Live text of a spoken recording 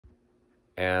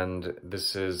And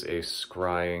this is a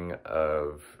scrying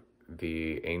of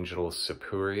the angel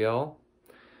Sapuriel,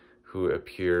 who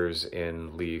appears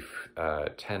in leaf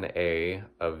 10a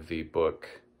of the book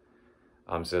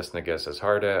Amzes Naghezes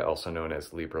Hardeh, also known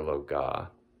as Liber Loagaeth.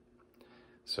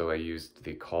 So I used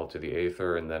the call to the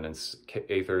Aether, and then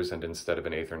Aethyrs, and instead of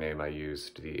an Aether name, I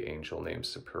used the angel name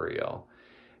Sapuriel.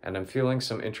 And I'm feeling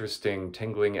some interesting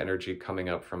tingling energy coming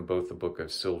up from both the Book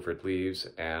of Silvered Leaves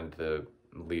and the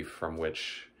leaf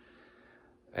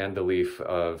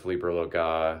of Liber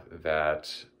Loagaeth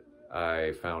that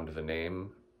I found the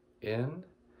name in.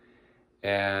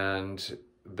 And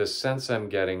the sense I'm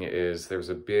getting is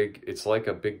it's like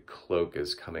a big cloak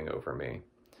is coming over me.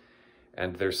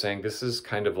 And they're saying this is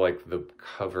kind of like the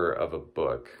cover of a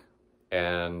book,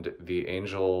 and the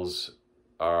angels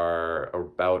are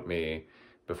about me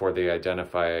before they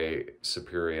identify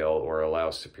Sapuriel or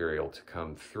allow Sapuriel to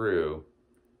come through.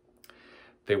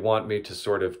 They want me to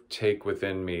sort of take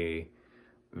within me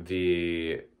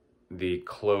the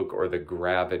cloak or the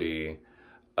gravity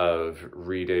of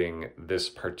reading this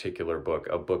particular book,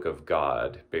 a book of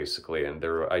God, basically, and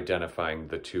they're identifying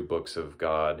the two books of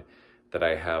God that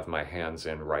I have my hands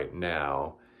in right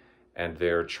now, and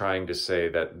they're trying to say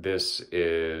that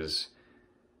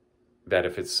that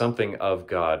if it's something of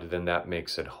God, then that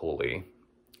makes it holy.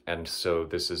 And so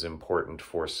this is important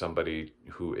for somebody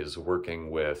who is working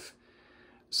with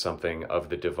something of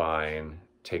the divine,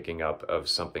 taking up of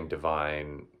something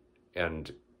divine,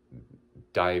 and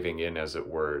diving in, as it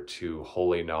were, to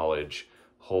holy knowledge,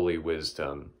 holy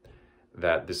wisdom,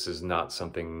 that this is not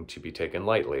something to be taken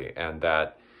lightly, and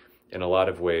that in a lot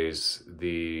of ways,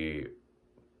 the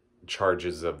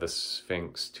charges of the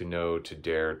Sphinx to know, to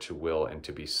dare, to will, and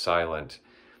to be silent,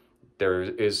 there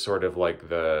is sort of like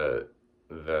the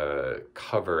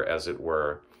cover, as it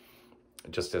were,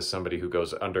 just as somebody who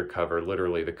goes undercover,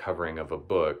 literally the covering of a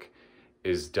book,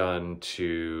 is done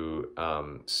to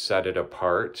set it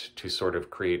apart, to sort of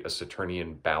create a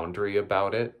Saturnian boundary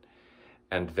about it,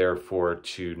 and therefore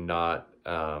to not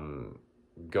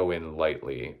go in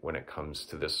lightly when it comes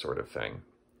to this sort of thing.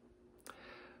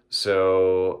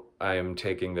 So I am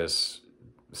taking this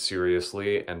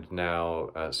seriously, and now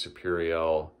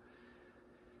Sapuriel,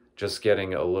 just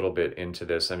getting a little bit into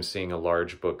this, I'm seeing a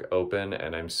large book open,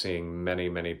 and I'm seeing many,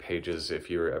 many pages. If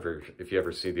you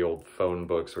ever see the old phone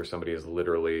books where somebody is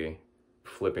literally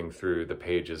flipping through the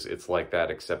pages, it's like that,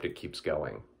 except it keeps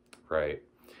going, right?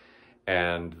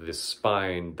 And the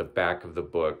spine, the back of the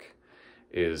book,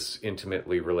 is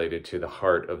intimately related to the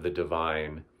heart of the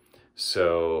divine.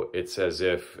 So it's as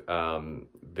if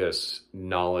this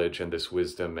knowledge and this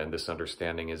wisdom and this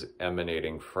understanding is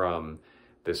emanating from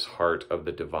this heart of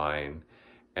the divine,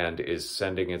 and is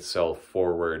sending itself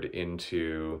forward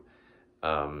into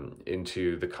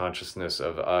the consciousness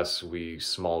of us, we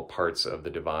small parts of the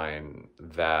divine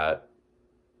that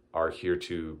are here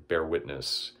to bear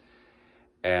witness.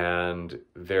 And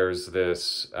there's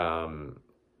this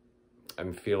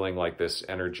I'm feeling like this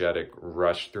energetic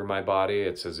rush through my body.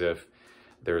 It's as if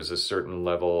there's a certain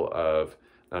level of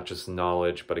not just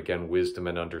knowledge, but again, wisdom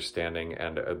and understanding,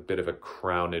 and a bit of a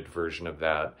crowned version of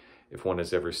that. If one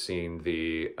has ever seen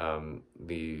the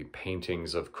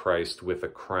paintings of Christ with a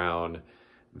crown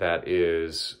that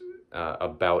is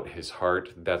about his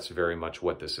heart, that's very much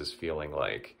what this is feeling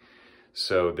like.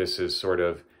 So this is sort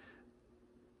of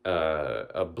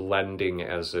a blending,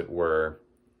 as it were,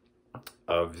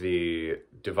 of the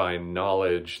divine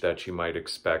knowledge that you might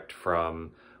expect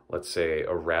from, let's say,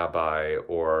 a rabbi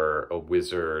or a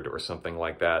wizard or something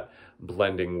like that,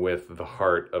 blending with the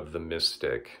heart of the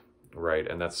mystic, right?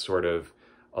 And that's sort of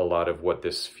a lot of what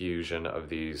this fusion of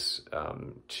these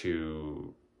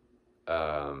two,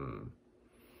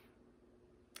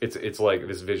 it's like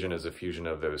this vision is a fusion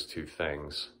of those two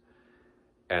things.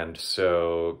 And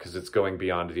so, because it's going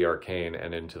beyond the arcane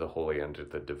and into the holy and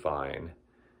into the divine.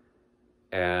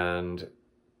 And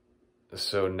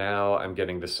so now I'm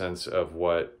getting the sense of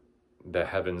what the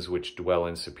heavens which dwell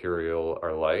in Sapuriel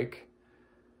are like.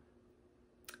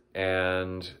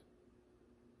 And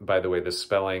by the way, the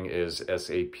spelling is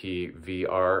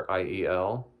Sapvriel.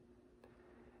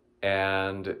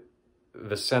 And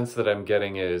the sense that I'm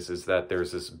getting is that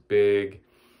there's this big,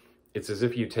 it's as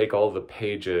if you take all the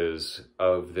pages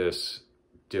of this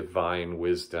divine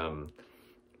wisdom,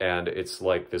 and it's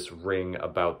like this ring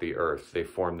about the earth. They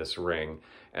form this ring,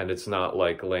 and it's not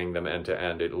like laying them end to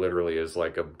end. It literally is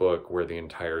like a book where the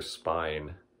entire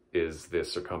spine is the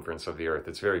circumference of the earth.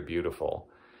 It's very beautiful.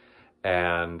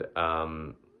 And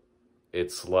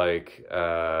it's like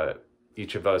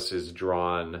each of us is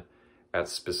drawn at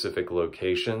specific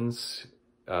locations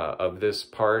of this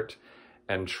part,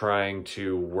 and trying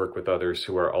to work with others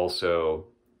who are also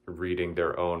reading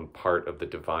their own part of the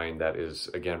divine that is,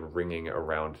 again, ringing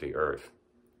around the earth.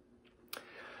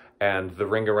 And the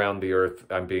ring around the earth,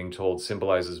 I'm being told,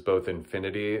 symbolizes both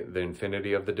infinity, the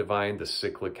infinity of the divine, the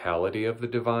cyclicality of the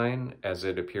divine as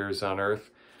it appears on earth,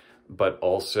 but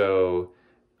also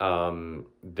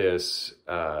this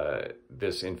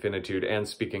infinitude and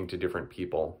speaking to different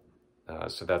people.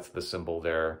 So that's the symbol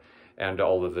there, and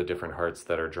all of the different hearts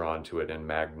that are drawn to it and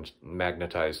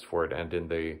magnetized for it, and in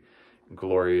the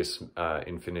glorious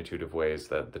infinitude of ways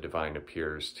that the divine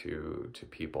appears to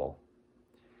people.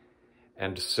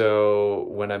 And so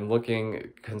when I'm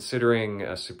considering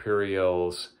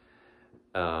Sapuriel's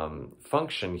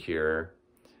function here,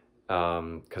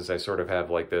 because I sort of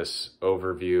have like this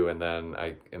overview, and then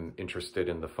I am interested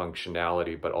in the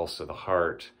functionality, but also the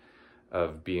heart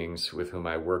of beings with whom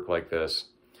I work like this.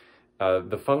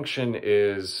 The function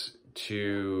is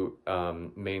to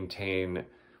maintain,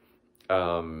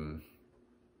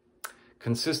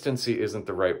 consistency isn't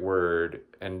the right word,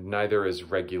 and neither is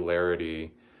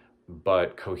regularity,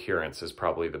 but coherence is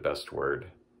probably the best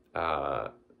word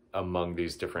among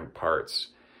these different parts.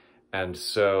 And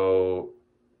so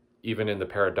even in the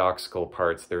paradoxical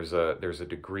parts, there's a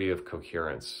degree of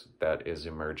coherence that is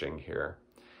emerging here.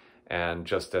 And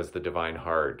just as the divine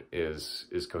heart is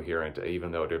coherent,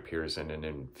 even though it appears in an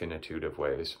infinitude of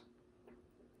ways.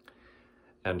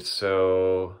 And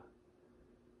so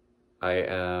I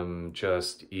am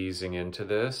just easing into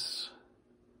this.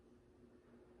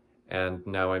 And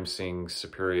now I'm seeing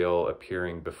Sapuriel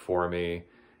appearing before me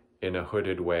in a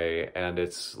hooded way, and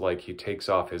it's like he takes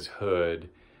off his hood,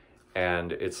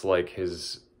 and it's like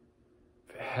his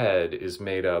head is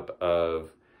made up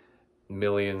of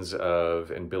millions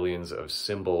of and billions of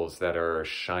symbols that are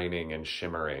shining and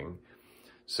shimmering.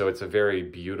 So it's a very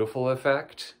beautiful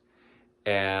effect.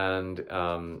 And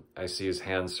I see his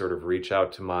hands sort of reach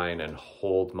out to mine and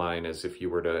hold mine as if you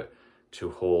were to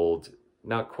hold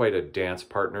not quite a dance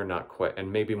partner, not quite,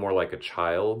 and maybe more like a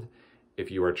child, if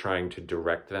you are trying to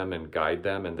direct them and guide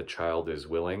them and the child is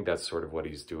willing. That's sort of what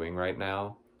he's doing right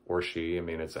now, or she. I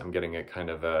mean, I'm getting a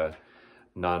kind of a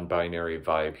non-binary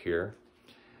vibe here.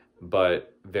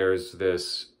 But there's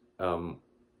this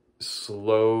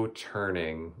slow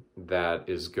turning that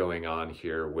is going on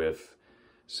here with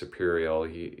Sapuriel.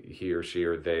 He or she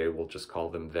or they, we'll just call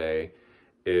them they,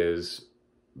 is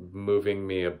moving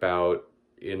me about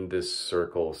in this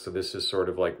circle. So this is sort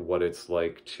of like what it's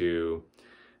like to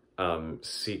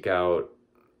seek out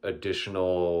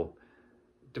additional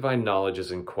divine knowledge.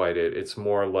 Isn't quite it. It's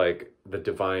more like the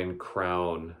divine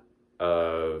crown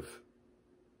of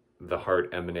the heart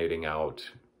emanating out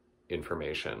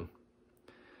information.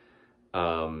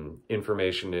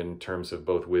 Information in terms of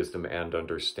both wisdom and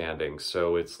understanding.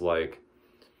 So it's like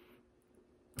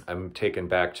I'm taken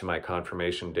back to my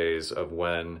confirmation days of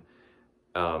when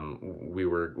we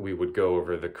would go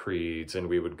over the creeds, and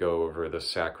we would go over the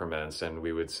sacraments, and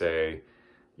we would say,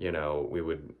 you know, we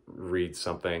would read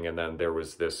something, and then there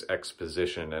was this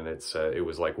exposition, and it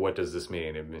was like, what does this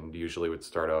mean? And usually would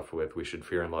start off with, we should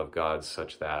fear and love God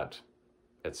such that,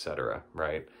 etc.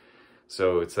 Right?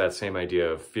 So it's that same idea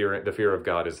of fear. The fear of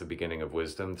God is the beginning of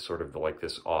wisdom, sort of like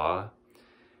this awe.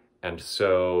 And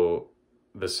so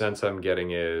the sense I'm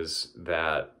getting is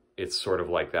that it's sort of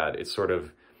like that. It's sort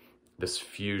of this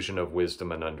fusion of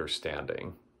wisdom and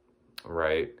understanding,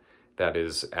 right? That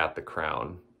is at the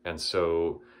crown. And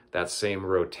so that same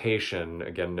rotation,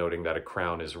 again, noting that a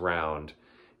crown is round,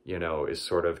 you know, is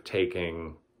sort of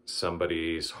taking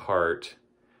somebody's heart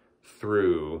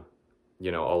through,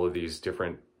 you know, all of these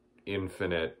different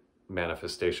infinite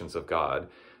manifestations of God.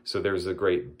 So there's a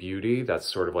great beauty. That's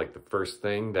sort of like the first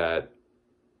thing that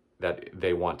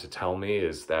they want to tell me,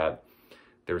 is that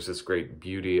there's this great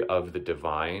beauty of the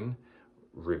divine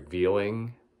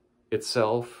revealing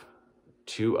itself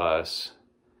to us.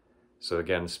 So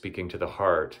again, speaking to the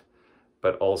heart,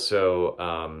 but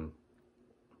also,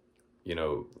 you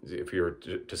know, if you were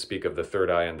to speak of the third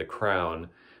eye and the crown,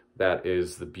 that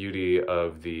is the beauty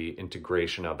of the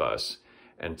integration of us.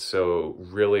 And so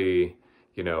really,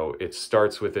 you know, it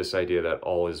starts with this idea that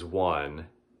all is one.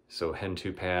 So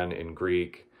Hentupan in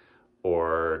Greek,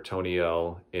 or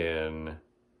Toniel in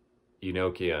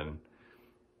Enochian.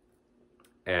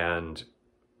 And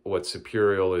what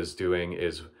Sapuriel is doing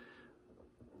is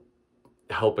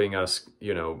helping us,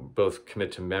 you know, both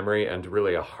commit to memory and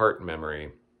really a heart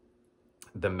memory,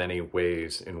 the many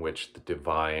ways in which the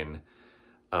divine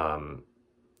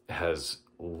has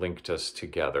linked us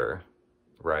together,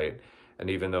 right? And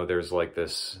even though there's like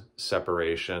this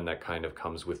separation that kind of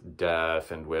comes with death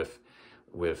and with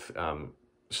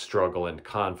struggle and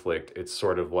conflict. It's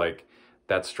sort of like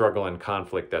that struggle and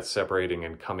conflict, that's separating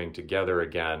and coming together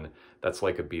again, that's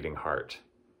like a beating heart.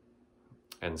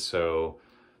 And so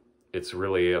it's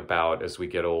really about, as we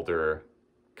get older,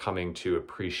 coming to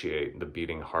appreciate the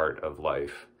beating heart of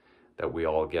life that we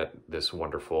all get this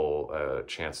wonderful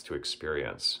chance to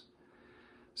experience.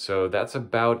 So that's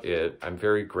about it. I'm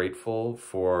very grateful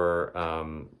for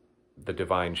the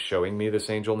divine showing me this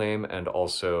angel name and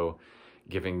also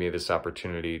giving me this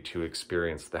opportunity to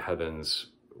experience the heavens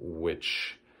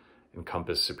which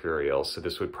encompass Sapuriel. So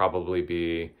this would probably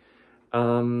be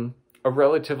a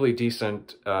relatively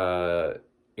decent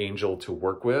angel to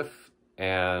work with.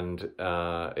 And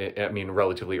I mean,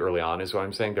 relatively early on is what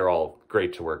I'm saying. They're all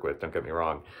great to work with, don't get me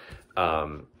wrong.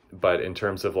 But in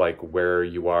terms of like where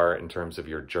you are in terms of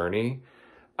your journey,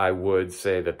 I would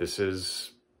say that this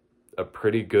is a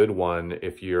pretty good one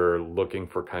if you're looking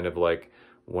for kind of like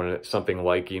something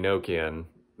like Enochian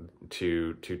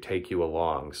to take you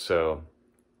along. So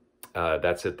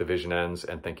that's it. The vision ends,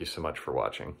 and thank you so much for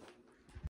watching.